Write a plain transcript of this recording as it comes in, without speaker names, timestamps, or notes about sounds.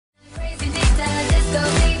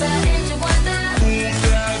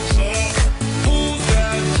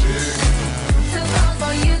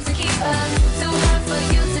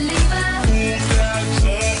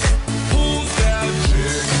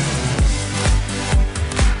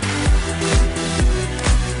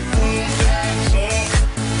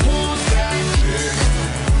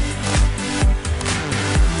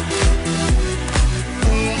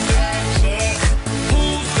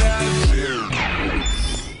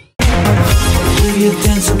you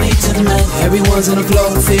dance with me tonight? Everyone's on the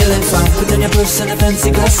floor feeling fine. Put down your purse and a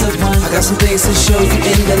fancy glass of wine. I got some things to show you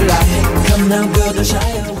in the light. Come now girl, don't shy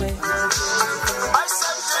away.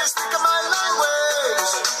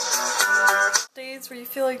 Days where you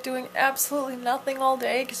feel like doing absolutely nothing all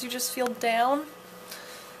day because you just feel down.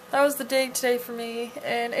 That was the day today for me,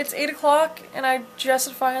 and it's 8 o'clock and I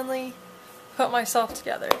just finally put myself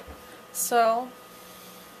together. So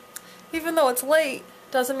even though it's late,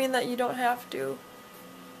 doesn't mean that you don't have to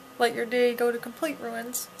let your day go to complete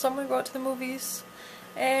ruins. So I'm going to go out to the movies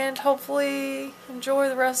and hopefully enjoy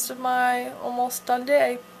the rest of my almost done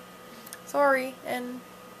day. Sorry, and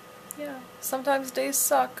yeah, sometimes days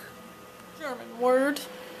suck. German word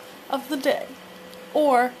of the day.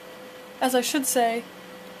 Or, as I should say,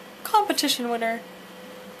 competition winner.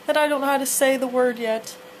 That I don't know how to say the word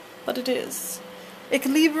yet, but it is. Ich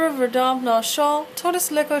liebe verdammt nachschau,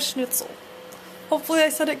 todeslecker Schnitzel. Hopefully I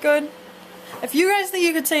said it good. If you guys think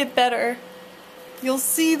you could say it better, you'll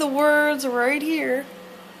see the words right here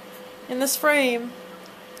in this frame.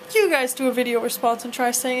 You guys do a video response and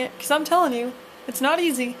try saying it, because I'm telling you, it's not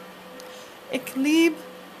easy. Ich liebe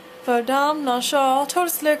verdammt nachschau,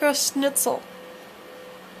 todeslecker Schnitzel.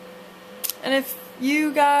 And if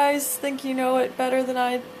you guys think you know it better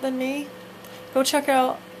than me, go check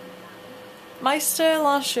out Meister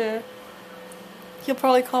Lasher. He'll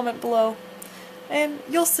probably comment below. And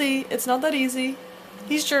you'll see, it's not that easy.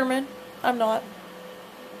 He's German. I'm not.